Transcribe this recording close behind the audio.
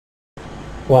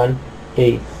1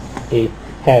 A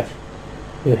have,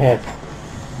 you have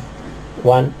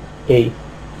 1 A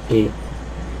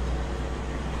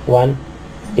 1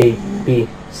 A B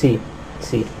C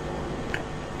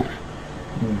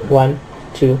 1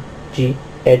 2 G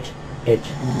H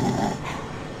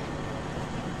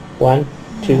 1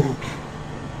 2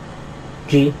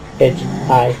 G H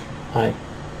I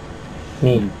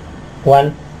me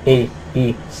 1 A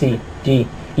B C D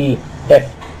E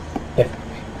F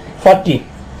 40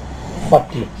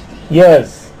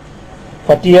 years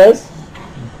 40 years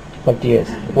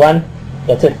 1.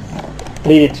 That's it.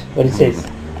 Read it, what it says.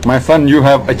 My son, you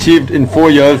have achieved in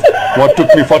 4 years what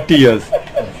took me 40 years.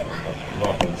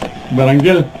 But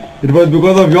uncle, it was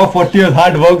because of your 40 years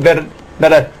hard work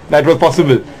that was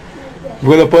possible.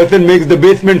 Because a person makes the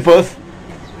basement first,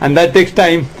 and that takes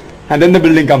time, and then the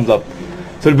building comes up.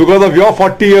 So because of your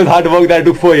 40 years hard work that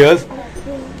took 4 years,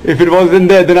 if it was in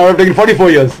there, then I would have taken 44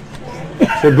 years.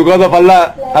 So because of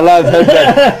Allah has helped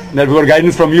that we got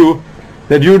guidance from you,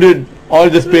 that you did all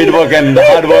this paid work and the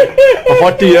hard work for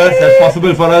 40 years, that's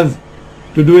possible for us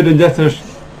to do it in just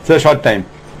a short time.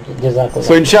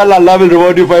 So inshallah, Allah will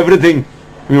reward you for everything.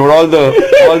 I mean, all the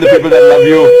people that love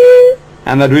you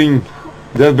and are doing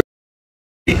their best.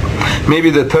 Maybe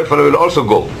the third fellow will also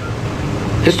go.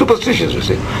 He's superstitious, you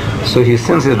see. So he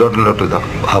sends his daughter-in-law to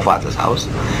her father's house,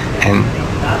 and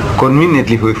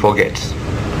conveniently he forgets.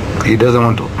 He doesn't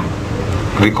want to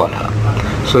recall her.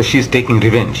 So she's taking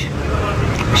revenge.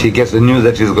 She gets the news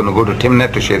that she's going to go to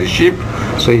Timnah to share his sheep.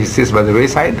 So he sits by the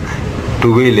wayside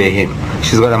to waylay him.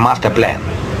 She's got a master plan.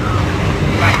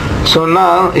 So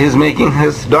now he's making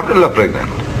his daughter-in-law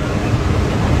pregnant.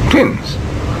 Twins.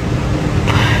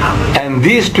 And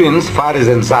these twins, Faris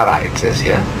and Sarah, it says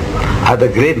here, are the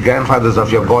great-grandfathers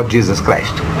of your God Jesus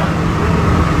Christ.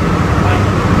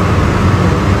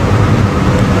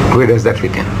 Where does that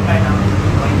fit in?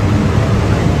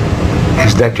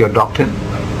 Is that your doctrine?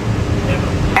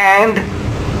 And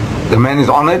the man is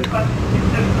honored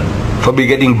for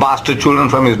begetting bastard children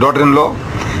from his daughter-in-law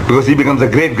because he becomes the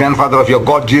great-grandfather of your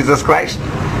God Jesus Christ.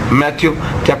 Matthew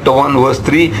chapter 1 verse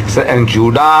 3 says, and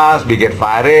Judas beget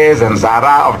Fares and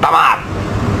Zara of Tamar.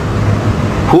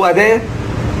 Who are they?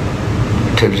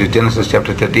 It tells you Genesis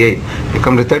chapter 38. You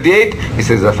come to 38, he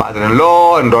says the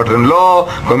father-in-law and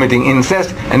daughter-in-law committing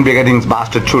incest and begetting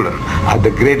bastard children are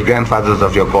the great-grandfathers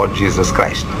of your God Jesus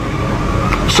Christ.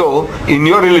 So, in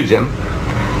your religion,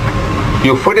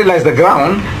 you fertilize the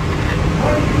ground,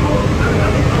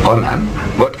 or none,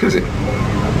 God kills him.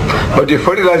 But you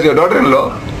fertilize your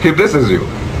daughter-in-law, he blesses you.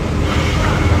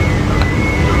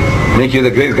 Make you the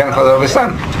great-grandfather of his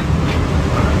son.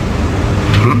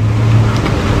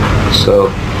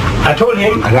 So, I told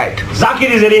him, right. Zakir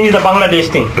is arranging the Bangladesh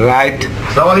thing. Right.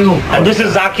 And this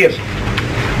is Zakir.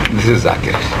 This is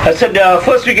Zakir. I said,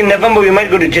 first week in November we might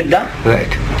go to Jeddah.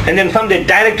 Right. And then from there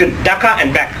direct to Dhaka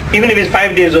and back, even if it's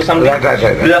 5 days or something.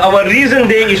 Right. Our reason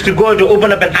there is to go to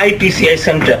open up an IPCI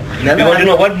center. We want to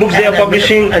know what books they are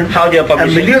publishing and how they are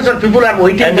publishing. And millions of people are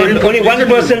waiting. And then only one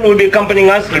person will be accompanying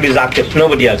us, will be Zakir,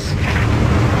 nobody else.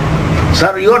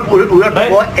 Sir, we are to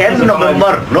go end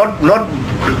November, not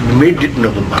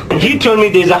mid-November. He told me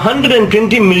there's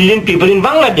 120 million people in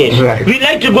Bangladesh. Right. We'd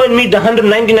like to go and meet the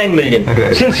 199 million.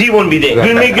 Right. Since he won't be there.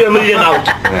 We'll make you 1 million out.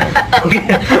 Okay.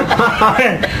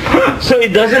 So it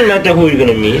doesn't matter who you're going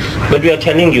to meet, but we are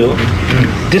telling you,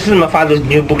 this is my father's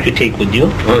new book to take with you.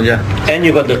 Oh yeah. And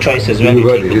you got the choice as well to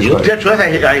take with you. That choice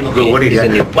I what is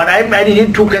it? But I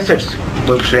need 2 cassettes.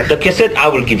 The cassette I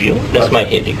will give you. That's my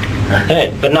headache.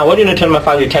 Right. But now what do you tell my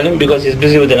father? You tell him because he's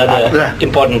busy with another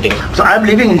important thing. So I'm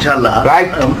leaving inshallah. Right.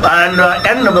 And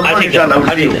end November I'll take inshallah.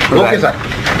 that. Okay sir.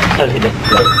 I'll take that.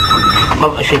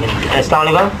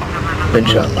 Assalamu alaikum.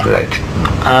 Inshallah. Right.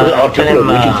 Tell him,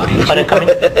 are you coming?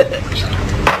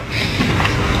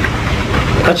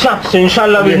 Achha, so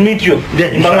inshallah we'll meet you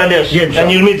in Bangladesh,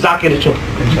 and you'll meet Zakir too.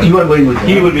 You are going with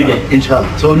me. He will be there.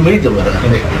 Inshallah. So we'll meet them.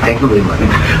 Thank you very much.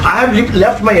 I have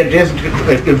left my address,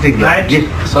 everything. Right.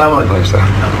 Assalamu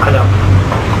alaikum.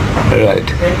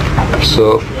 Right.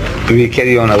 So we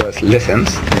carry on our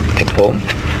lessons at home.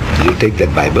 You take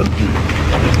that Bible.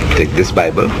 Take this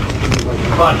Bible.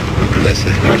 That's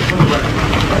it.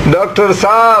 Doctor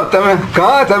Saab, તમે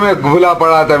કहाँ તમે ભૂલા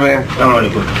પડા તમે?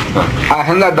 આ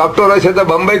હેના ડોક્ટરો છે તો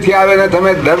બંબઈ થી આવે ને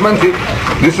તમે દરમન થી.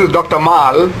 This is Dr.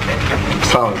 Mal.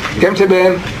 Sound. કેમ છે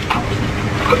બેન?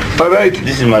 All right.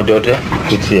 This is my daughter,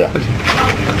 Kutsiya.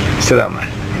 Salam.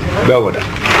 Bawada.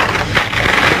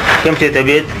 કેમ છે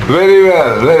તબિયત? Very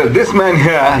well. This man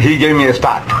here, he gave me a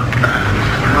start.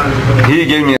 He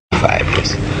gave me a 5.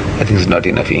 Yes. I think it's not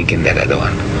enough ink in that other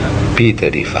one.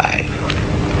 P35.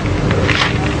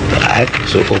 I Right?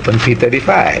 So open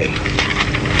P35.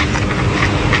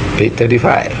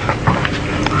 P35.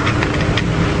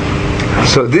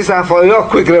 So these are for your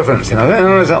quick reference,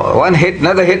 one hit,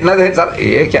 another hit,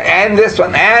 and this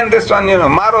one,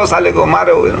 maro salego,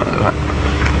 maro,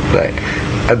 right.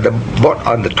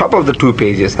 On the top of the 2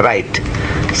 pages, write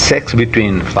sex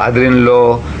between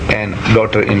father-in-law and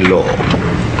daughter-in-law.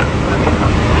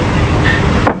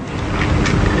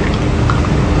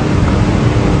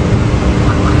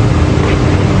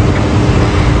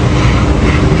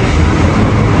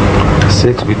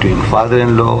 Sex between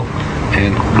father-in-law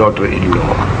and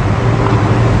daughter-in-law.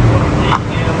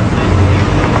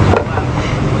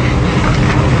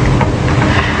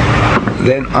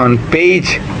 Then on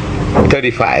page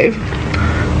 35,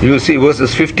 you will see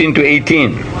verses 15 to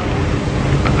 18.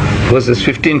 Verses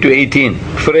 15 to 18.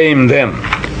 Frame them.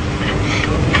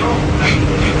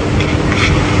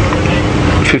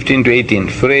 15 to 18.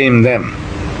 Frame them.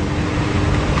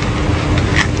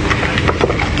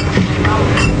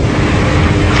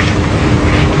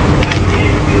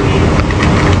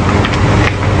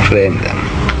 Frame them.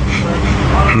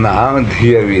 Now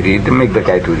here we read, make the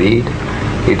guy to read.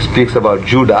 It speaks about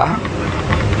Judah.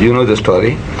 You know the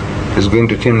story. He's going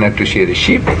to Timnah to shear his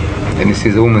sheep, and he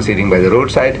sees a woman sitting by the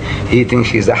roadside. He thinks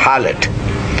she's a harlot.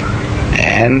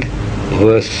 And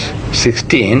verse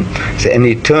 16 says, and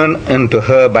he turned unto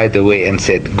her by the way and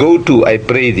said, go to, I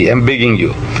pray thee, I'm begging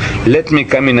you, let me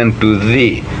come in unto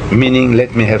thee, meaning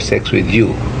let me have sex with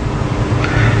you.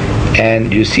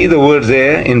 And you see the words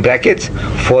there in brackets,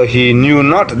 for he knew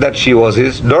not that she was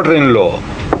his daughter-in-law.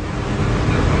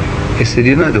 He said,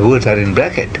 the words are in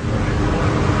bracket.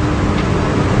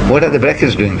 What are the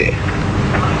brackets doing there?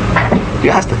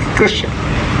 You ask the Christian,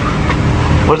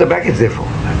 what's the brackets there for?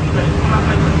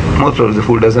 Most of the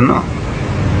fool doesn't know.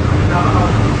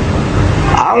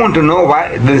 I want to know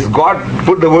why this God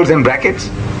put the words in brackets.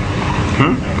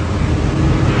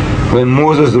 When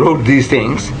Moses wrote these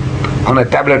things on a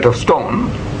tablet of stone,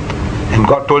 and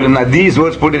God told him, now these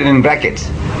words put it in brackets.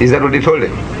 Is that what he told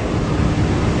him?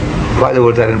 Why the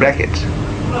words are in brackets?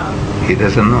 He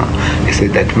doesn't know. He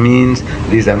said that means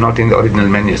these are not in the original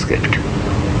manuscript.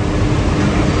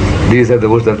 These are the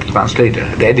words of the translator,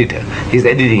 the editor. He's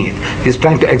editing it. He's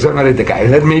trying to exonerate the guy.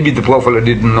 That maybe the poor fellow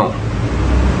didn't know.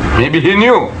 Maybe he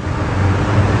knew.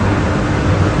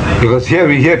 Because here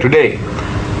we hear today,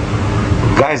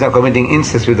 guys are committing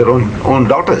incest with their own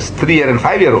daughters, 3-year and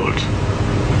 5-year-olds.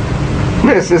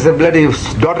 This is a bloody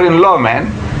daughter-in-law, man,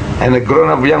 and a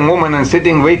grown-up young woman and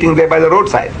sitting, waiting there by the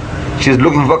roadside. She's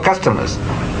looking for customers.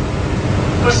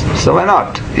 So why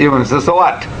not? Even so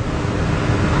what?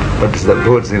 What is the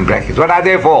words in brackets? What are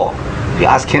they for? You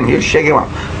ask him, you shake him up.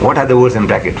 What are the words in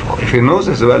bracket for? If he knows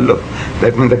this, well, look,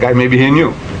 that means the guy maybe he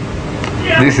knew.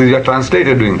 This is your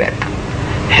translator doing that.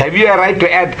 Have you a right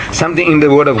to add something in the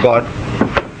word of God?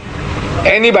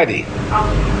 Anybody?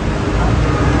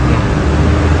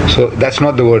 So that's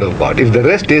not the word of God. If the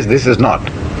rest is, this is not.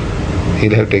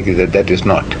 He'll have to take it that is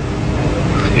not.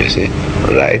 You see,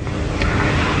 right?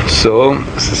 So,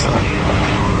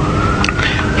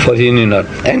 for he knew not.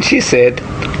 And she said,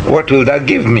 what wilt thou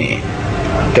give me,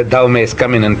 that thou mayest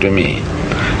come in unto me?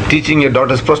 Teaching your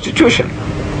daughters prostitution.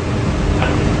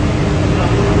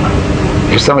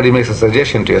 If somebody makes a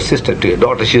suggestion to your sister, to your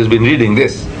daughter, she has been reading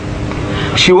this,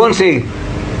 she won't say,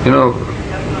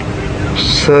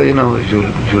 sir,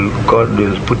 God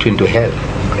will put you into hell.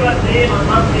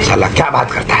 Sala, kya baat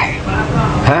karta hai?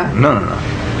 Huh? No.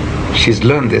 She's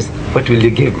learned this. What will you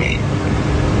give me?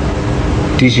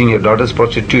 Teaching your daughters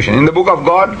prostitution. In the book of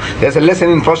God, there's a lesson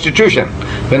in prostitution.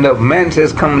 When the man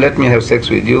says, come, let me have sex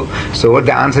with you, so what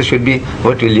the answer should be,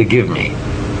 what will you give me?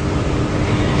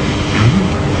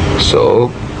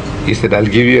 So, he said, I'll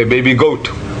give you a baby goat.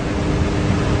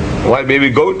 Why baby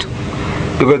goat?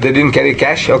 Because they didn't carry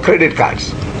cash or credit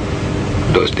cards.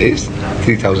 Those days,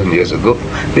 3,000 years ago,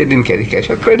 they didn't carry cash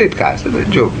or credit cards. It's a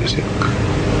joke, you see.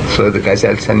 So the guy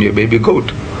said, I'll send you a baby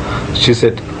goat. She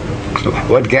said,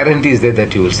 what guarantee is there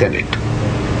that you will send it?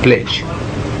 Pledge.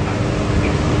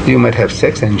 You might have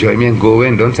sex, enjoy me and go away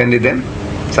and don't send it then.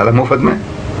 Salam mufat mein.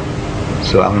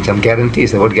 So I want some guarantee. He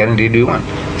said, what guarantee do you want?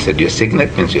 He said, your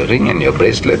signet means your ring and your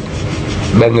bracelet.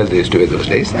 Bangla they used to wear those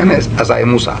days. And as Asai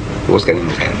Musa was carrying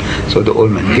his hand. So the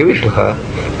old man gave it to her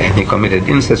and he committed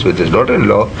incest with his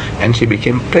daughter-in-law and she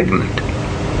became pregnant.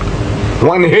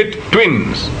 One hit,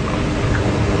 twins.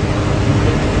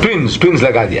 Twins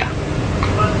laga diya.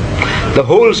 The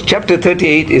whole chapter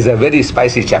 38 is a very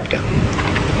spicy chapter.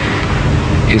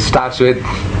 It starts with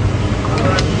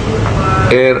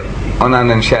Onan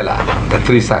and Shelah, the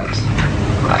 3 sons.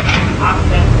 Right.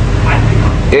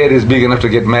 Er is big enough to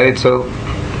get married, so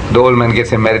The old man gets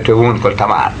him married to a woman called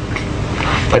Tamar.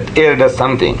 But heir does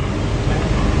something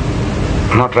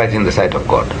not right in the sight of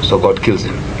God, so God kills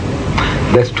him.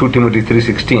 That's 2 Timothy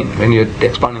 3:16. When you're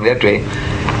expounding that way,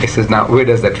 it says, now where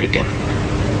does that fit in?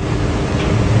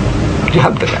 You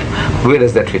have the guy. Where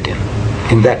does that fit in?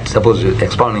 In that, suppose you're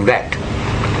expounding that.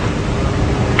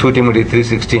 2 Timothy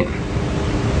 3:16.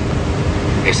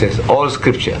 It says, all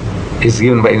scripture is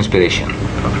given by inspiration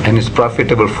and is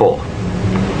profitable for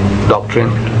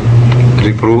doctrine,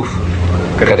 reproof,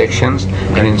 corrections,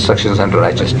 and instructions unto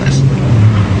righteousness.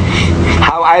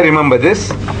 How I remember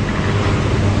this?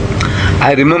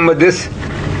 I remember this: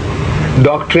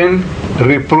 doctrine,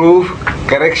 reproof,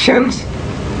 corrections,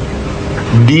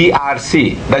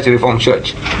 DRC, Dutch Reformed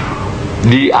Church.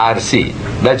 DRC,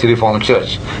 Dutch Reformed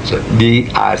Church. So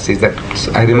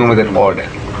DRC, I remember that order.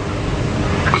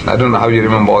 I don't know how you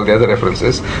remember all the other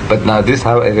references, but now this is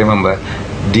how I remember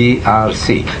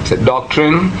DRC. So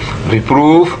doctrine,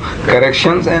 reproof,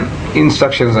 corrections, and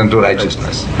instructions unto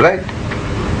righteousness. Right?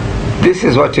 This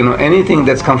is what, anything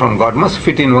that's come from God must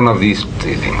fit in one of these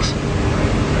 3 things.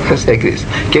 Just like this.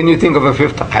 Can you think of a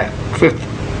fifth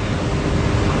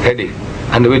heading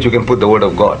under which you can put the word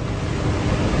of God?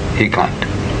 He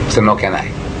can't. So nor can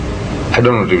I. I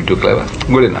don't want to be too clever.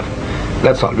 Good enough.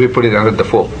 That's all. We put it under the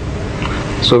 4.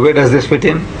 So where does this fit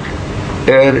in?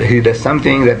 He does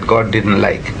something that God didn't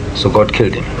like, so God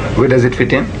killed him. Where does it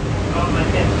fit in?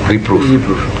 Reproof.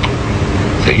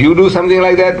 So you do something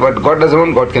like that, what God doesn't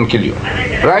want, God can kill you.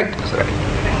 Right? That's right.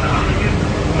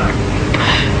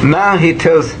 Now he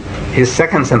tells his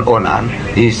second son Onan,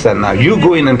 he said, now you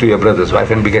go in unto your brother's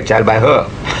wife and beget a child by her,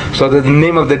 so that the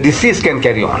name of the deceased can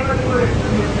carry on.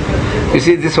 You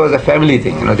see, this was a family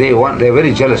thing. They're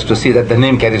very jealous to see that the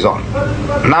name carries on.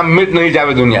 नाम मिट नहीं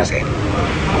जावे दुनिया से.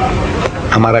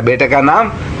 हमारा बेटे का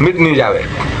नाम मिट नहीं जावे.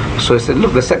 So he said,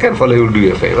 look, the second fellow, he will do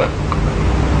you a favor.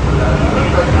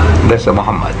 That's a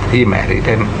Muhammad. He married,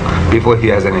 and before he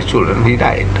has any children, he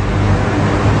died.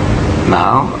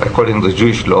 Now, according to the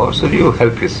Jewish law, so you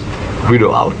help his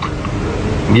widow out,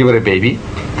 give her a baby,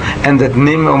 and that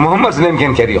name, Muhammad's name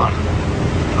can carry on.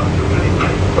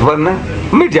 वरना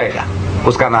मिट जाएगा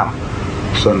उसका नाम.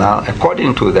 So now,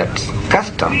 according to that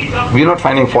custom, we're not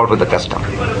finding fault with the custom.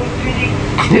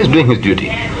 He is doing his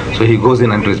duty. So he goes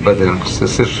in unto his brother and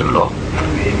sister-in-law.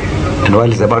 And while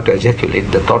he's about to ejaculate,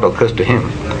 the thought occurs to him,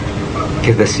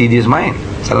 if the seed is mine,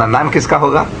 साला नाम किसका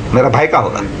होगा? मेरा भाई का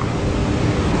होगा.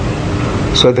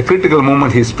 So at the critical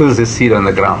moment, he spills his seed on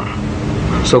the ground.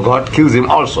 So God kills him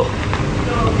also.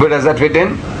 Where does that fit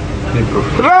in?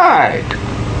 Reproof.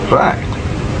 Right.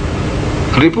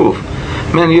 Reproof.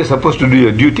 Man, you're supposed to do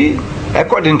your duty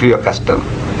according to your custom.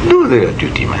 Do your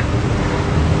duty, man.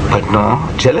 But no,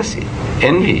 jealousy,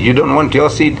 envy. You don't want your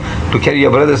seed to carry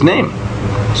your brother's name.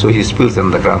 So he spills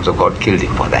on the ground, so God killed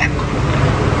him for that.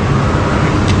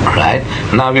 Right?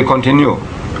 Now we continue.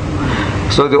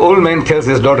 So the old man tells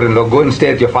his daughter-in-law, go and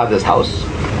stay at your father's house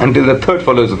until the third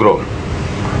fellow is grown.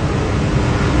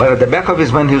 But at the back of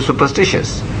his mind, he was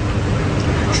superstitious.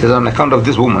 He says, on account of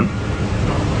this woman,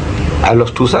 I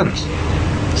lost 2 sons.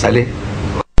 Saleh,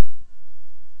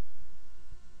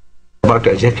 about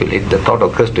to ejaculate, the thought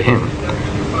occurs to him,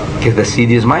 if the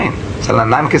seed is mine, साला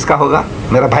नाम किसका होगा?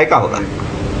 मेरा भाई का होगा.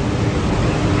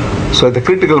 So at the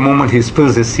critical moment, he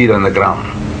spills his seed on the ground.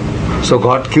 So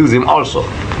God kills him also.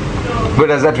 Where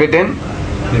does that fit in?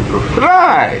 Reproof.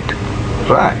 Right.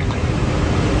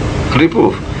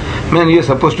 Reproof. Man, you're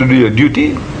supposed to do your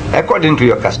duty according to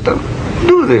your custom.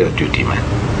 Do your duty, man.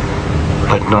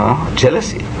 But no,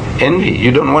 jealousy, envy.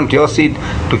 You don't want your seed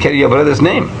to carry your brother's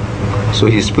name. So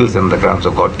he spills on the ground,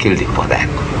 so God killed him for that.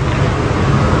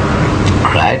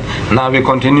 Right? Now we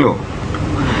continue.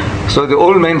 So the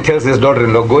old man tells his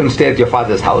daughter-in-law, go and stay at your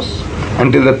father's house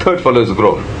until the third fellow is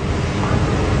grown.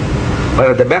 But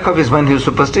at the back of his mind, he was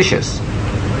superstitious.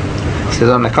 He says,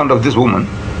 on account of this woman,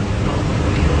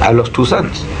 I lost 2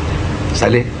 sons.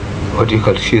 Saleh, what do you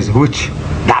call it? She is witch.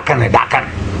 Dakan.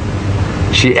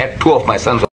 She ate 2 of my sons.